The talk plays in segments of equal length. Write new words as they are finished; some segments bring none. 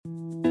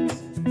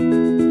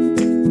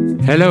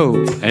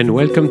Hello, and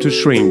welcome to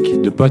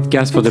Shrink, the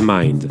podcast for the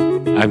mind.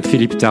 I'm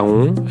Philippe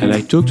Taron, and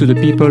I talk to the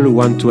people who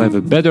want to have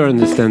a better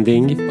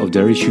understanding of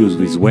their issues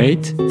with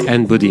weight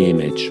and body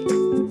image.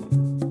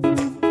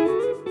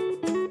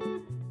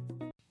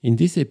 In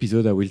this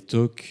episode, I will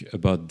talk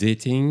about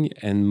dating,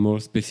 and more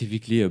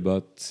specifically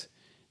about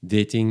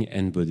dating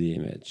and body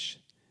image.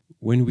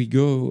 When we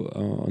go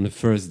on a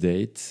first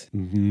date,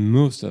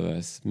 most of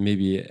us,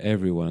 maybe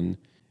everyone,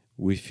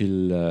 we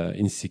feel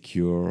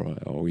insecure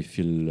or we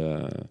feel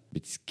a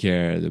bit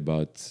scared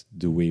about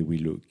the way we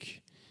look.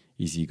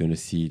 Is he going to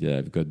see that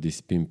I've got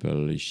this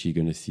pimple? Is she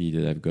going to see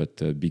that I've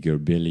got a bigger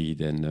belly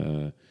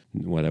than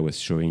what I was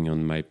showing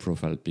on my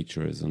profile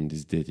pictures on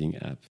this dating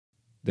app?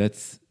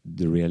 That's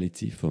the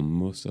reality for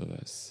most of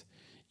us.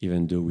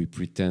 Even though we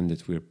pretend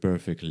that we're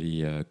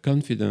perfectly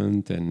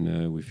confident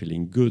and we're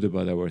feeling good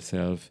about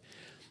ourselves,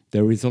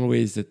 there is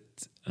always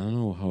that, I don't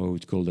know how I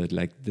would call that,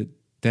 like the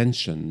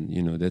tension,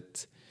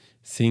 that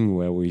thing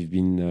where we've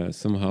been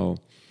somehow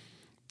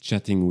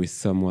chatting with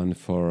someone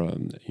for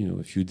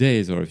a few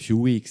days or a few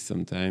weeks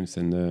sometimes,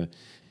 and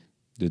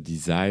the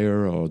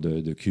desire or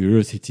the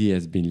curiosity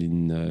has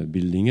been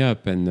building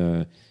up,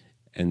 and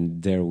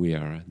there we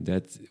are.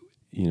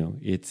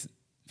 It's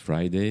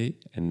Friday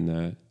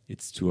and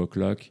it's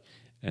 2:00,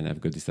 and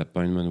I've got this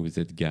appointment with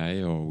that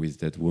guy or with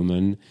that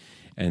woman,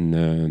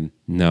 and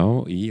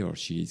now he or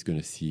she is going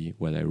to see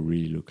what I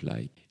really look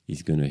like.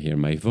 He's going to hear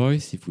my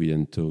voice if we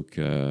didn't talk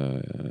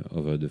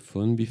over the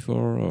phone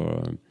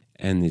before,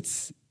 and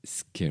it's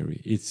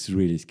scary. It's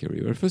really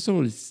scary. Well, first of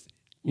all,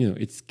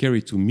 it's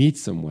scary to meet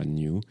someone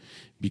new,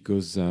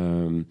 because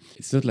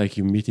it's not like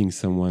you're meeting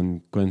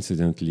someone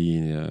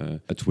coincidentally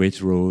at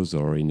Waitrose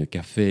or in a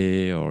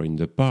cafe or in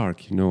the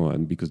park,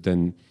 because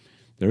then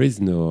there is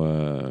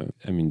no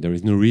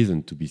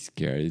reason to be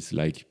scared. It's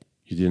like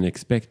you didn't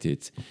expect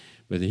it.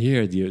 But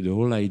here, the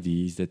whole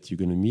idea is that you're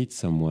going to meet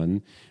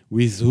someone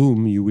with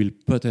whom you will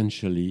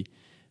potentially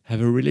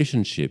have a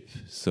relationship.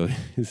 So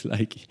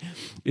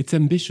it's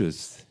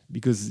ambitious,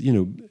 because,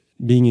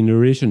 being in a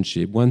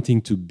relationship,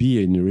 wanting to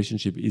be in a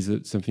relationship is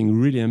something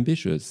really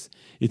ambitious.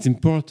 It's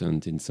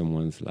important in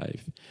someone's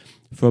life,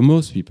 for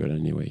most people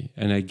anyway.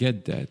 And I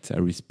get that. I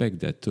respect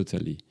that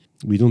totally.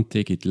 We don't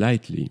take it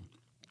lightly.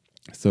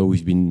 So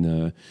we've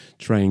been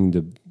trying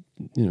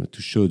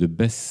to show the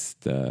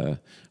best of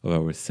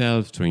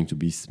ourselves, trying to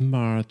be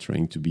smart,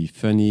 trying to be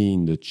funny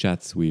in the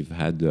chats we've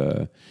had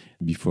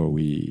before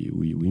we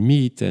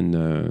meet.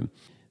 And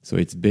so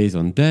it's based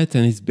on that,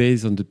 and it's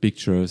based on the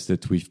pictures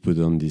that we've put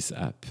on this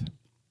app.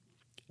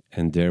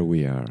 And there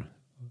we are.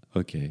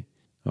 Okay.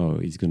 Oh,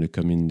 he's going to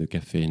come in the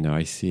cafe. Now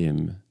I see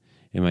him.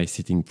 Am I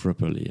sitting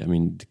properly? I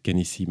mean, can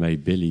he see my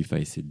belly if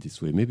I sit this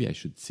way? Maybe I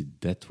should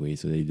sit that way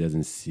so that he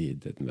doesn't see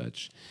it that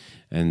much.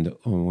 And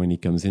when he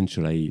comes in,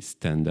 should I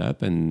stand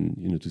up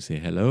and, to say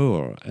hello?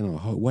 Or I don't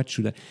know, what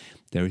should I?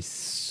 There is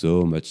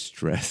so much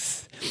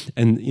stress.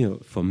 And,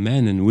 for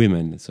men and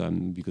women,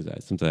 because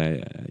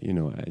sometimes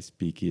I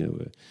speak,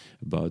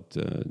 about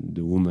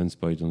the woman's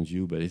point of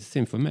view, but it's the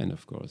same for men,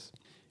 of course.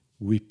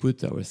 We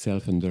put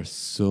ourselves under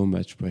so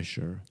much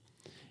pressure,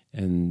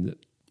 and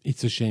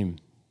it's a shame.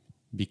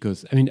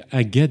 Because,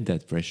 I get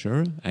that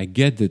pressure. I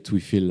get that we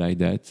feel like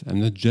that.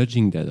 I'm not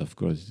judging that, of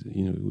course.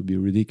 It would be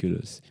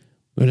ridiculous.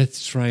 But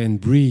let's try and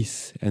breathe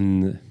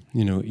and,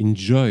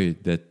 enjoy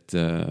that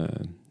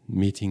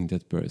meeting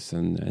that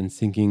person and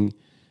thinking,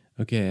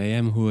 okay, I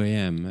am who I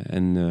am,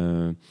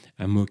 and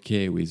I'm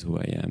okay with who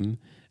I am.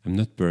 I'm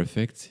not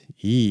perfect.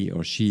 He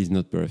or she is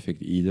not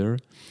perfect either.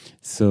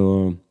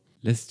 So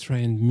let's try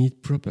and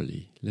meet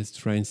properly. Let's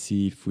try and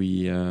see if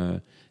we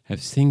have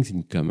things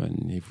in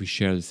common, if we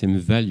share the same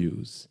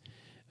values.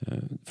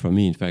 For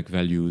me, in fact,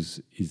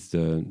 values is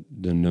the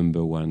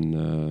number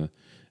one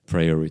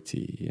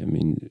priority.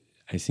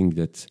 I think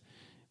that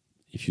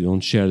if you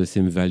don't share the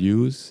same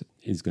values,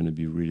 it's going to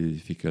be really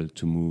difficult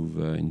to move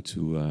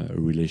into a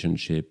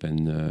relationship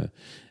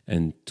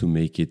and to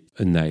make it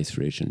a nice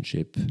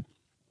relationship.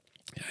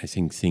 I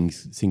think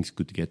things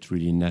could get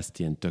really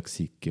nasty and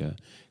toxic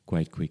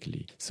quite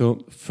quickly.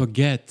 So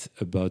forget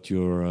about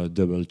your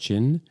double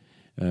chin.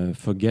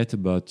 Forget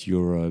about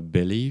your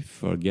belly.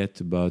 Forget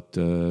about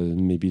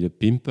maybe the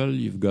pimple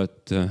you've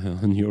got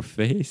on your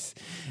face,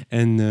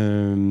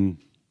 and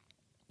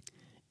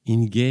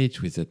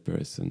engage with that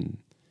person.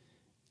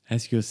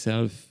 Ask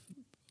yourself,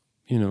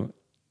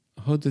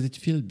 how does it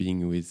feel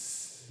being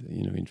with,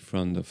 in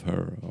front of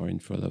her or in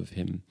front of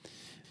him?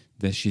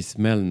 Does she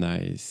smell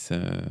nice?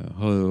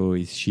 How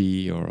is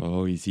she or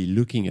how is he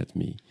looking at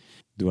me?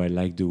 Do I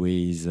like the way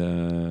he's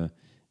the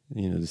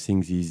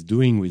things he's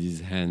doing with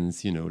his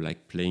hands,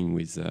 like playing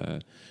with,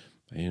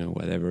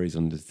 whatever is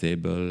on the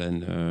table.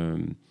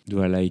 And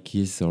do I like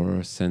his or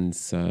her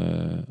sense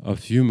of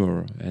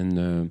humor?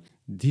 And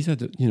these are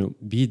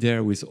be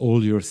there with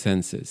all your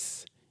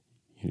senses.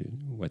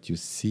 What you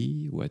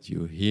see, what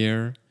you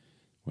hear,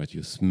 what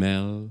you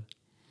smell.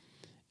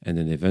 And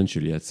then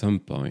eventually at some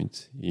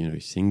point,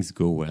 if things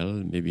go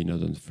well, maybe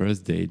not on the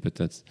first date, but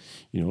that's,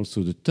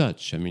 also the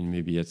touch.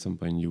 Maybe at some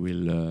point you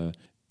will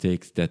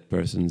take that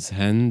person's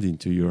hand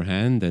into your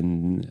hand,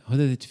 and how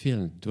does it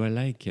feel? Do I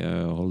like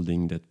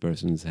holding that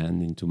person's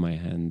hand into my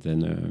hand?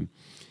 And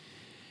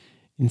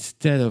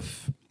instead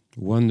of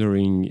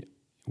wondering,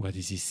 what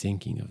is he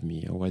thinking of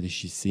me, or what is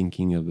she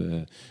thinking of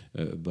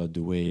about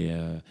the way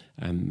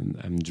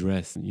I'm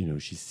dressed?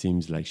 She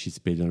seems like she's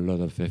paid a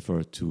lot of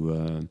effort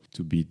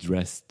to be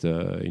dressed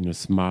in a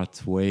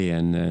smart way,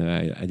 and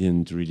I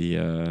didn't really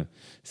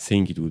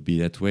think it would be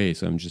that way.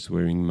 So I'm just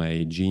wearing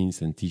my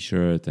jeans and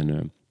t-shirt,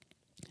 and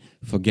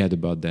forget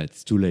about that.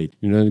 It's too late.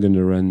 You're not going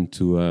to run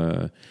to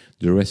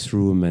the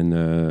restroom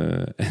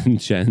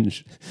and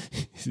change.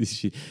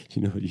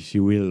 She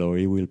will, or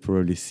he will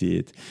probably see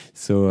it.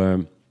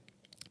 So.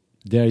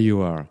 There you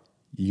are.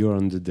 You're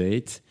on the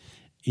date.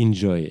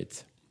 Enjoy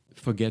it.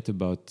 Forget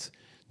about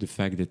the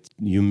fact that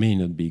you may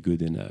not be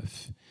good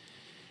enough.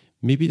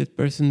 Maybe that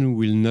person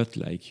will not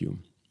like you.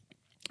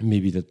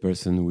 Maybe that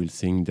person will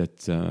think that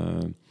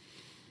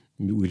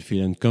will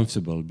feel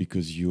uncomfortable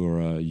because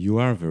you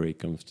are very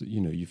comfortable.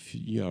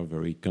 You are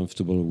very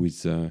comfortable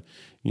with.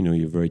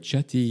 You're very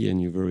chatty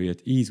and you're very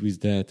at ease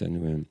with that.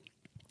 And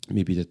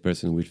maybe that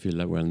person will feel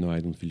like, well, no, I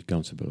don't feel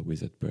comfortable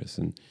with that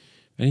person,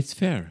 and it's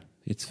fair.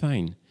 It's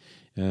fine.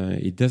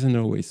 It doesn't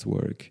always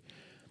work,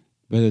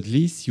 but at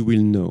least you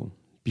will know,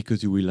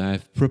 because you will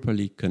have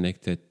properly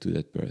connected to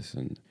that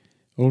person.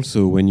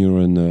 Also, when you're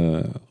on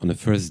a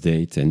first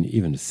date, and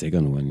even a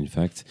second one, in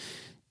fact,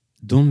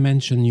 don't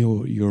mention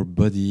your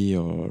body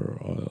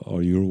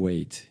or your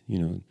weight.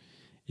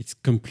 It's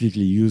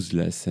completely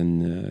useless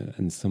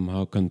and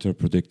somehow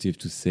counterproductive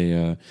to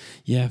say,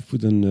 yeah, I've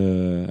put on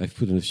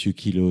a few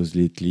kilos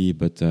lately,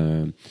 but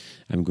I've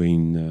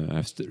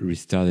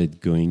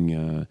restarted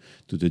going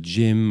to the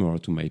gym or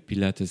to my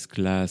Pilates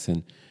class,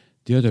 and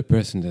the other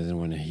person doesn't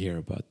want to hear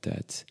about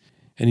that.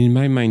 And in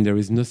my mind, there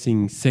is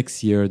nothing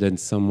sexier than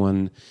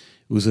someone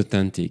who's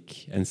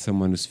authentic and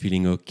someone who's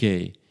feeling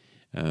okay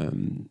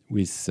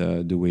with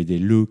the way they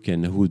look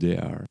and who they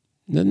are.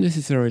 Not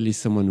necessarily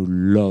someone who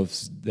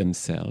loves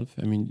themselves.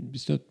 I mean,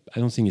 I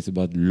don't think it's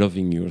about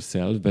loving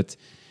yourself, but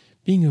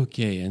being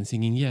okay and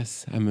thinking,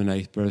 yes, I'm a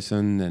nice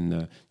person,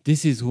 and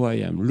this is who I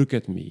am. Look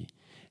at me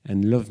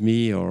and love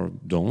me, or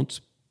don't,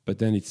 but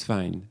then it's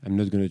fine. I'm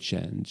not going to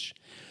change.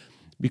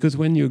 Because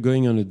when you're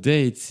going on a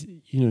date,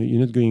 you're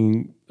not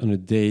going on a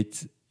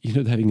date, you're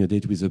not having a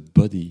date with a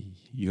body.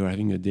 You're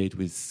having a date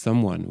with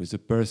someone, with a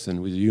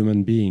person, with a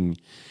human being.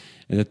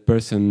 And that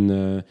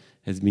person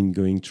has been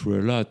going through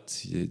a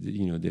lot.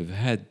 They've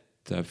had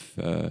tough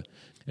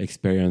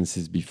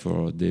experiences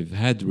before. They've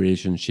had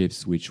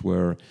relationships which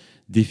were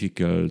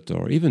difficult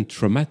or even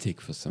traumatic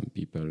for some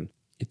people.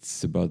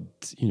 It's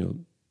about,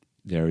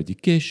 their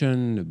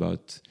education,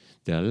 about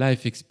their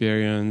life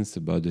experience,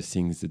 about the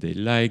things that they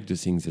like, the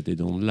things that they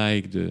don't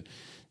like, the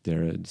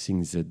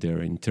things that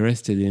they're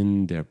interested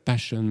in, their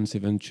passions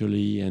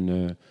eventually,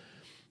 and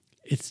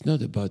it's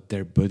not about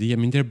their body. I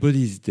mean, their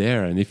body is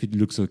there, and if it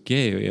looks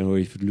okay,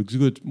 if it looks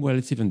good, well,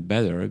 it's even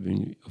better. I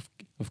mean,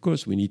 of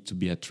course, we need to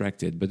be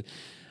attracted, but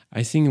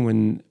I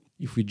think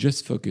if we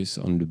just focus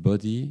on the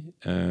body,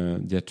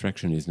 the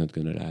attraction is not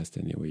going to last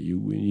anyway.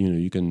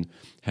 You can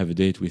have a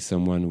date with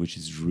someone which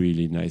is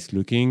really nice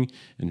looking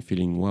and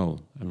feeling, wow,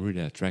 I'm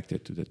really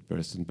attracted to that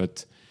person,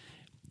 but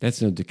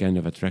that's not the kind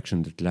of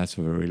attraction that lasts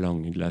for very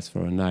long. It lasts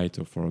for a night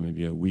or for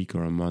maybe a week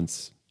or a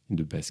month in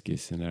the best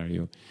case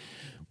scenario.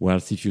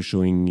 Whilst if you're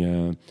showing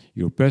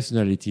your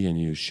personality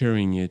and you're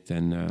sharing it,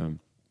 and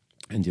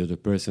the other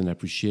person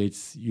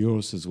appreciates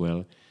yours as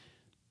well,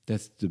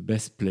 that's the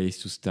best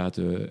place to start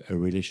a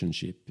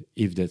relationship,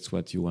 if that's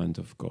what you want,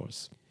 of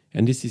course.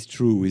 And this is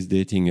true with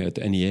dating at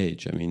any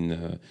age. I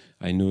mean,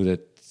 I know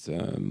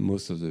that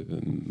most of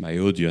my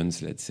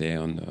audience, let's say,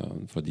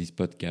 for these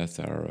podcasts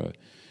are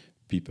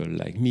people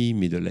like me,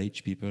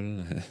 middle-aged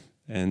people,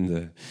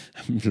 and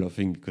I'm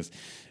laughing because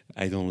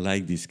I don't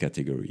like these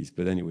categories.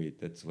 But anyway,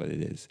 that's what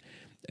it is.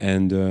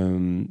 And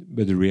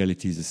but the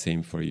reality is the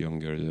same for the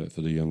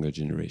younger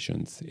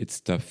generations. It's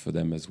tough for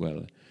them as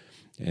well,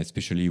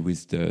 especially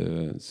with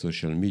the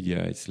social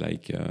media. It's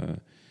like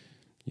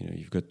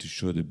you've got to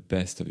show the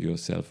best of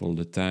yourself all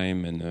the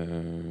time,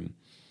 and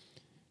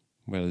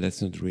well,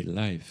 that's not real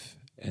life.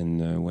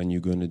 And when you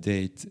go on a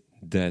date,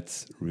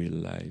 that's real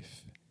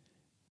life.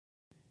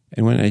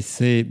 And when I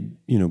say,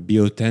 be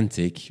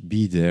authentic,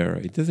 be there,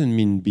 it doesn't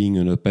mean being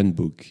an open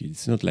book.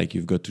 It's not like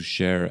you've got to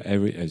share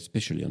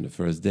especially on the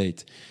first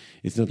date,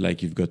 it's not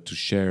like you've got to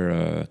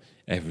share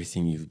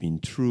everything you've been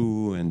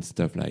through and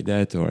stuff like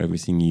that, or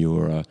everything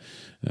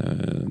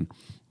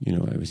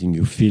everything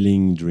you're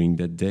feeling during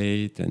that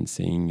date and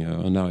saying,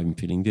 oh, now I'm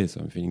feeling this,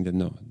 or I'm feeling that.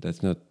 No,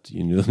 that's not,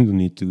 you don't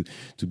need to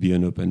be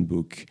an open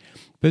book.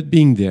 But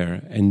being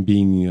there and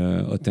being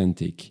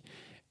authentic.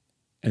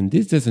 And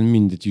this doesn't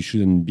mean that you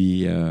shouldn't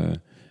be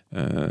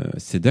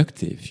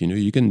seductive.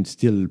 You can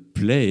still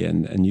play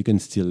and you can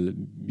still,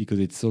 because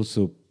it's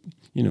also,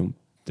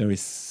 there is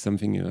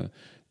something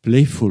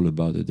playful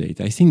about a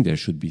date. I think there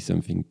should be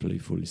something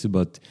playful. It's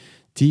about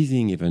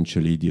teasing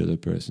eventually the other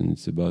person.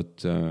 It's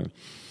about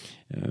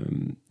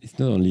It's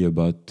not only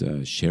about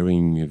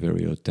sharing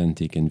very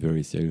authentic and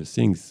very serious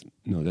things.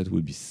 No, that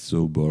would be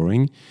so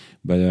boring.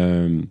 But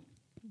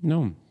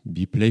no,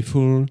 be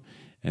playful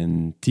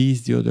and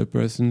tease the other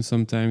person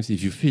sometimes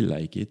if you feel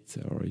like it,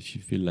 or if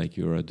you feel like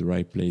you're at the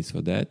right place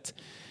for that.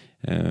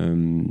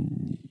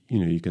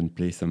 You can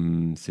play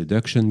some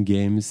seduction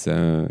games.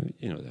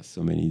 There's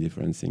so many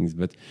different things.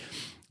 But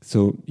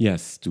so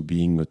yes, to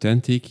being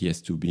authentic,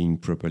 yes, to being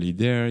properly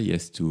there,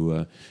 yes,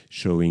 to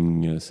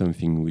showing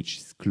something which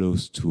is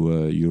close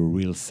to your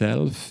real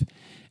self,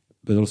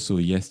 but also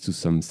yes to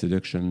some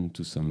seduction,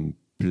 to some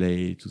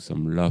play, to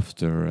some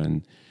laughter,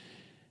 and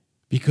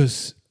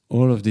because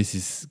all of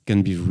this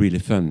can be really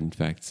fun, in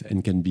fact, and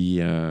it can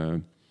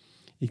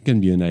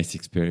be a nice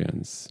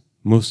experience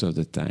most of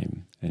the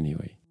time,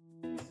 anyway.